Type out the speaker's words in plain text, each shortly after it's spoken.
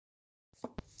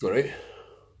Alright,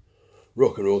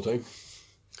 rock and roll time.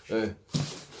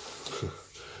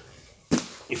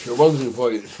 If you're wondering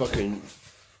why the fucking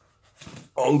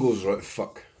angles are out of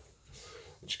fuck,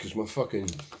 it's because my fucking,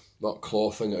 that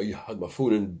claw thing that I had my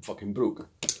phone in fucking broke.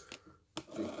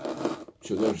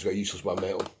 So now I've just got useless by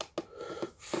metal.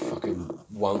 Fucking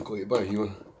wank like it by, you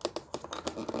know.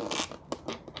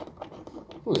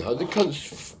 Only had the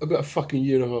cunt's about a fucking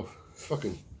year and a half.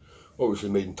 Fucking, obviously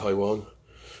made in Taiwan.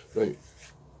 Right.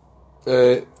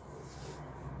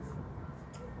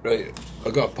 Right, I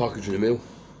got a package in the mail.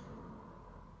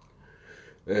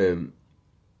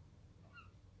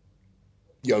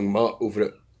 Young Matt over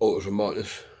at Altars of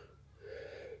Madness,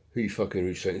 he fucking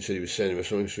reached out and said he was sending me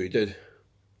something, so he did.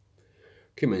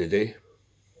 Came in today.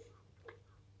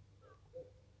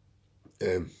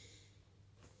 And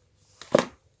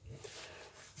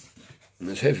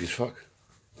it's heavy as fuck.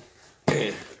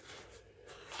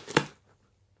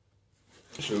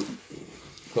 So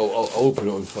I'll open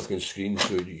it on fucking screen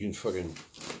so you can fucking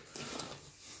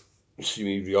see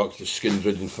me react to Skin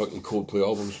Ridden fucking Coldplay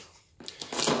albums.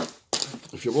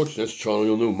 If you're watching this channel,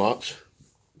 you'll know Matt.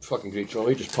 Fucking great channel.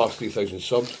 He just passed 3,000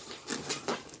 subs.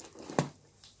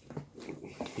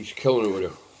 He's killing it with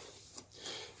it.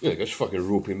 Yeah, this fucking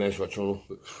ropey mess of a channel,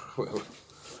 but whatever.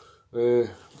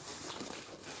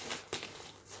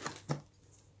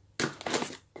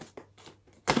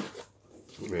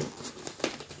 Right.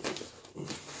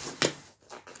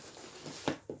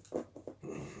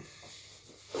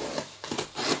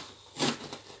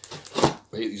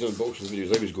 I hate these unboxing videos,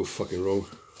 they always go fucking wrong.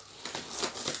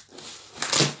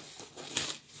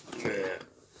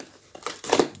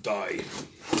 Die.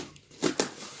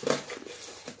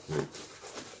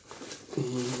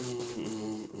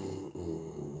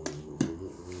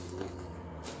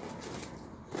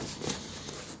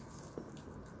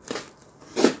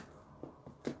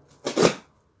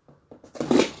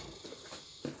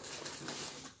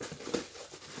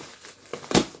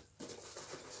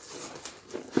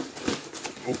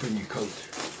 Open, you cunt.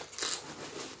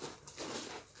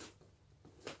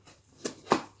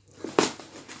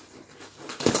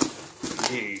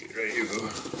 Hey, right, you go.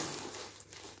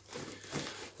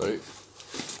 Right.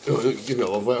 Oh, look, give me a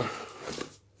love letter.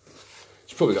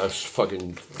 It's probably got a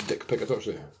fucking dick pic attached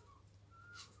to it.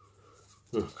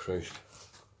 Oh, Christ.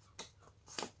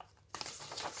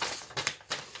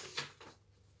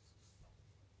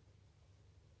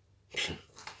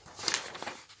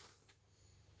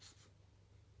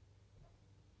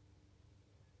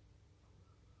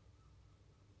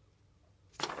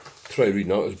 Try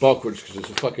reading out. It's backwards because it's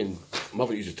a fucking. I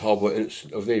haven't used a tablet and it's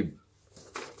of the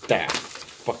that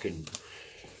fucking.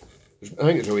 I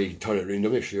think it's a way you can turn it around.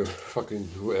 I'm not sure. Fucking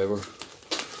whatever.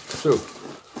 So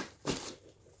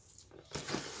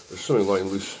there's something lying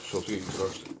loose, so I'll take it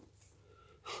first.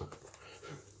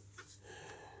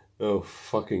 Oh,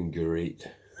 fucking great.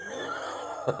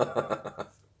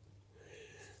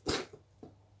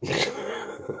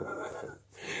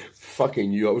 Fucking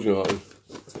knew that was gonna happen.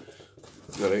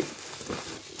 Alright.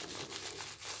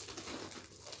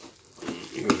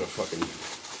 Here's a fucking.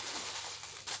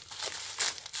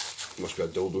 Must be a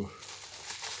dildo.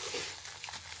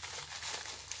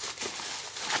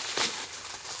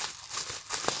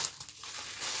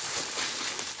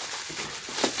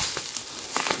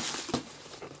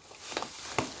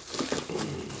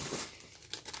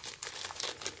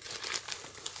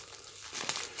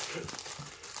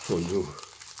 Oh no.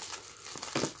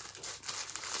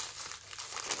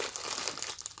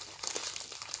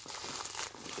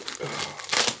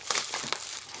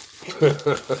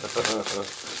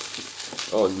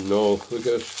 Oh no, look at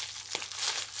this.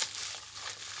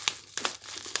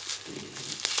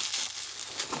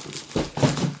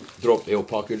 Dropped the L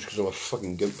package because I'm a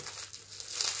fucking gimp.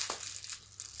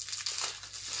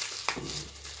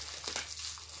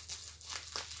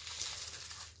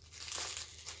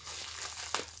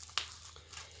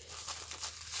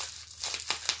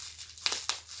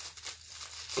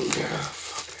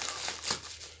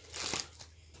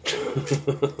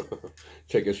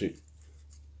 Check this out.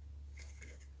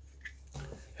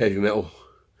 Heavy metal.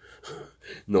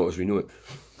 Not as we know it.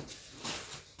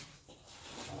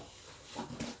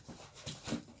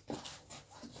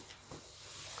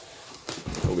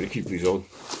 I'm going to keep these on.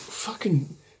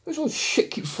 Fucking, there's all this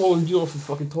shit keeps falling down off the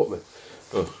fucking top of me.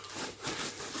 Oh.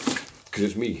 Because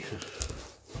it's me.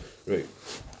 Right.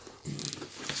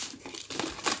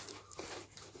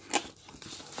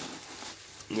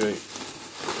 Right.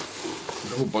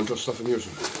 There's a whole bunch of stuff in here.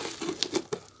 So.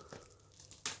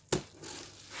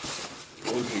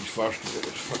 One page first.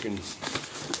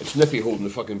 It's nippy holding the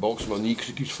fucking box on my knee because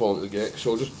it keeps falling to the deck,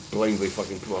 so I'll just blindly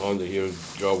fucking put my hand in here and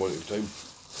grab one at a time.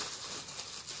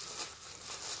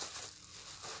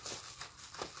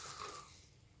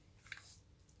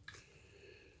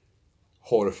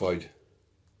 Horrified.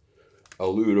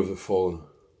 Allure of the fallen.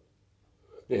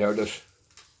 You heard this?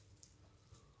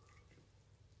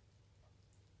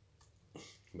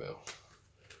 Well,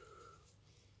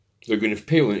 they're going to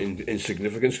pale in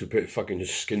insignificance to put fucking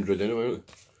Skindred in it,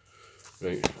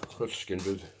 right? That's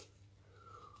Skindred.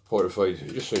 Horrified.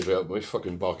 It just sounds right up my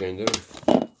fucking back end,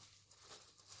 anyway.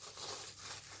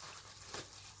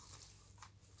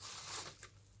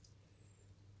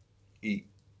 E.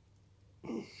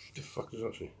 What the fuck does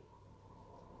that say?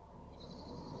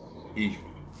 E.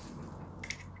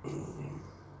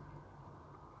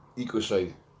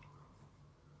 Ecocide.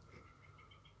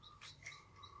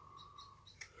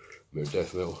 Mere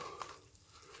death metal.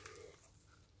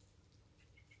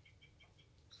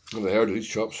 I've never heard of these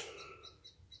chops.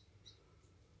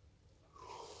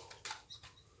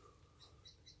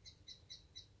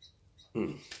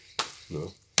 No.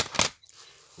 We'll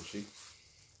see.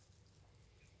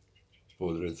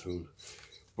 Blood Red Throne.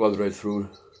 Blood Red Throne.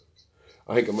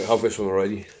 I think I might have this one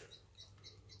already.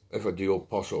 If I do, I'll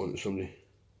pass it on to somebody.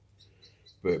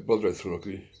 But Blood Red Throne,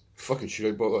 okay. Fucking shit,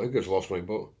 I bought that. I think I just lost my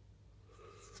bot.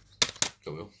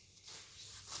 Oh well.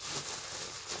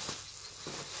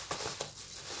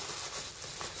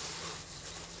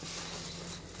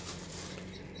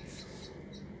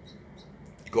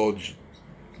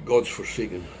 God's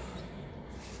Forsaken.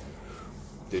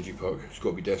 Digipack. It's got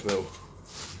to be death metal.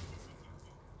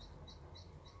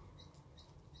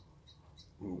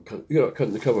 You know,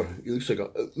 cutting the cover. It looks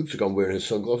like I'm wearing his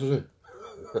sunglasses.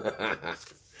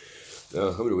 Yeah,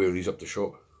 I'm gonna wear these up the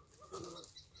shop.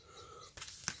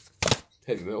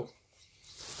 Heavy metal.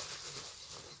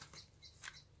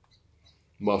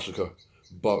 Massacre.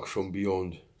 Back from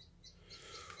Beyond.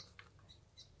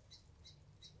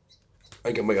 I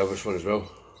think I might have this one as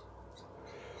well.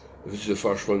 This is the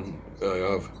first one I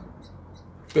have.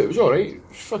 But it was alright.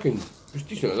 It was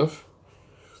decent enough.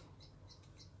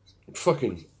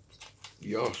 Fucking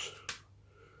yes.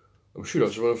 I'm sure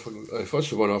that's the one if that's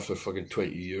the one after fucking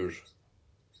 20 years.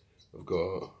 I've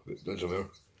got that's a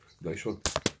nice one.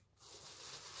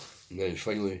 And then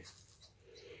finally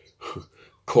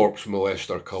Corpse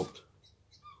Molester Cult.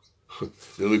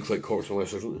 They look like corpse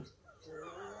molesters, don't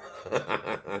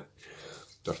they?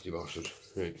 Dirty bastards.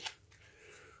 Right.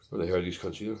 What the hell are these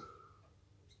cunts here?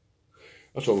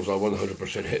 That's almost a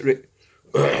 100% hit rate.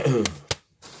 Right.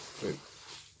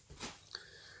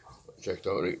 Check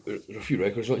that, right. There's a few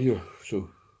records on here, so.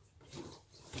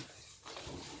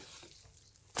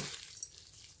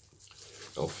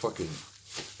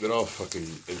 They're all fucking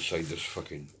inside this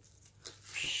fucking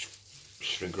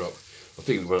shrink wrap. I'll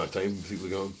take it one at a time, I think they're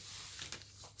gone.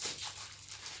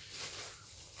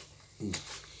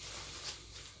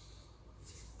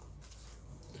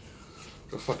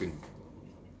 They're fucking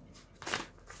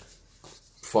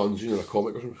fanzine in a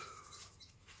comic or something.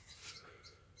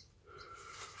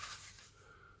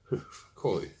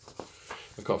 Quality.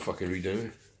 I can't fucking read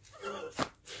anyway.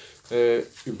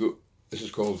 You've got, this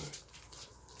is called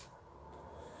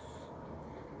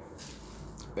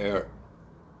Air.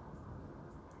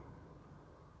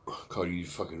 Can't even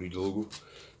fucking read the logo.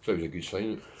 Sounds a good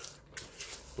sign.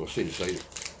 I'll stay inside it.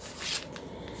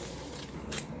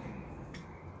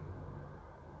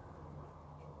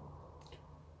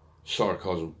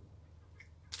 Sarcasm.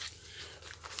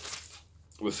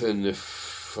 Within the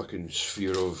fucking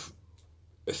sphere of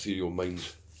ethereal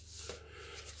minds.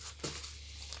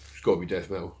 It's got to be death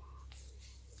metal.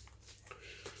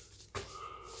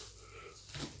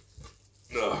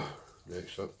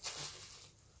 Next up.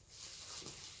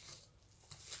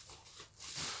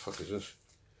 Fuck is this?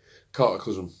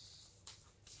 Cataclysm.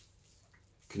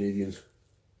 Canadians.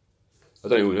 I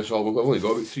don't know this album. I've only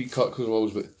got about 3 Cataclysm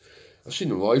albums, but I've seen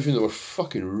them live and they were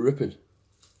fucking ripping.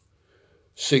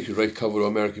 Sacred Reich cover of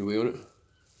American Way on it.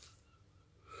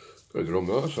 Gotta get wrong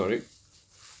with that, that's alright.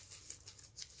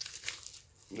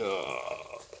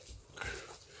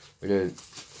 And then,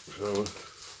 what's that one?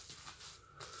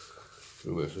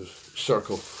 Who is this?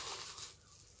 Circle.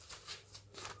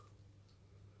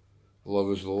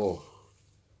 Love is the law.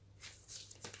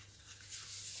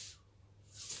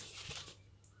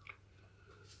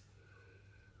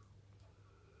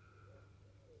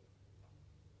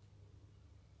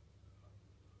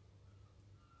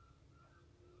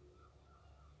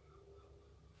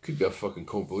 Could be a fucking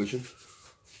compilation.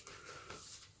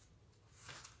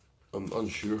 I'm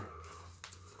unsure.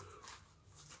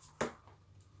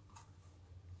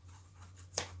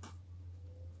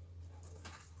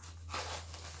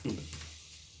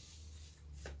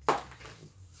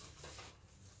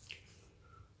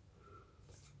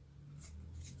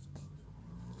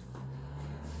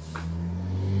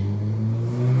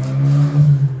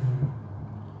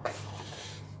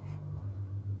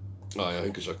 I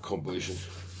think it's a compilation,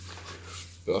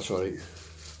 but that's alright,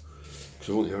 because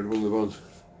I've only heard one of the bands.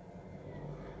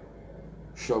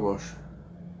 Shamash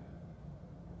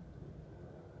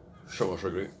are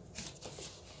great.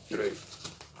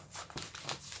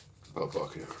 Right,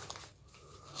 back here.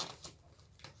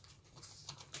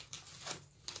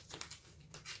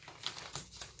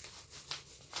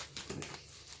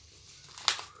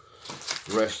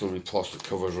 The rest of the plastic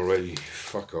covers already.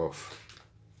 Fuck off.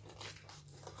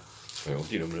 Right, I'll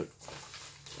do in a minute.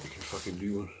 I can fucking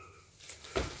do one.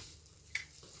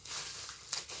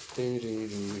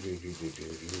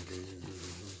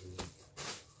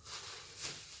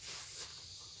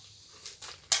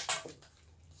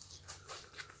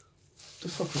 What the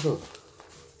fuck is that?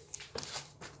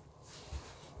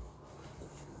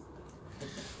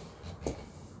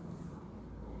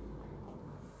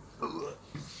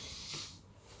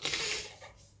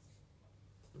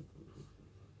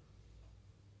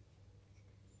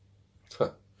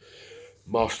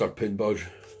 Master pin badge.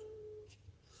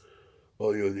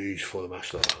 All your knees for the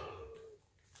master.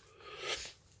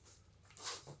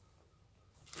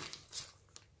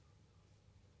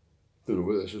 Don't know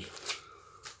where this is.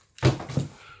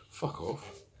 Fuck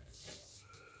off.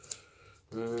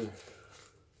 We've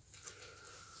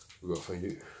got to find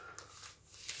it.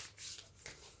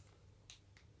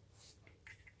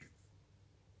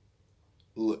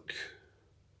 Look.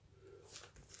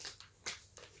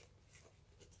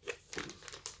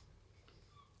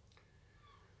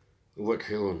 Look,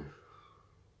 Helen.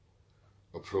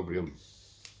 Opprobrium.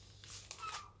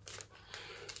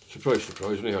 Surprise,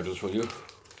 surprise, when I had this one here.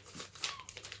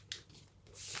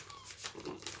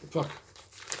 Fuck.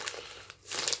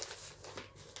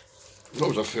 That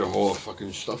was a fair haul of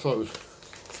fucking stuff, that was.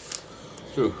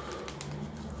 So,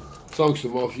 thanks to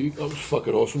Matthew, that was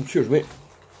fucking awesome. Cheers, mate.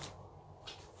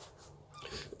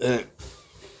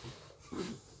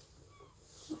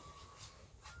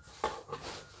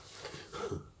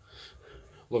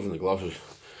 Loving the glasses.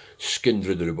 Skinned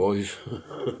rid of the boys.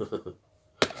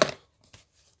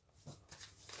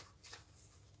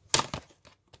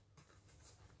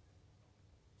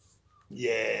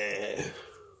 Yeah.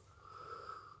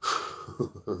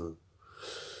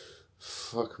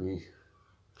 Fuck me.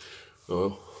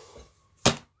 Oh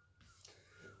well.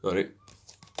 Alright.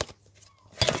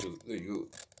 So there you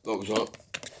go. That was that.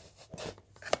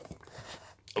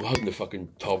 I'm having the fucking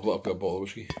tablet up with a bottle of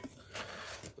whiskey.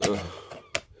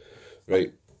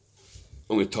 Right.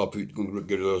 I'm going to top out, going to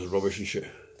get rid of those rubbish and shit.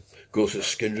 Go to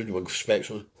Skindred with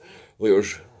specs on.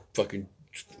 Later's fucking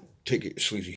take it sleazy.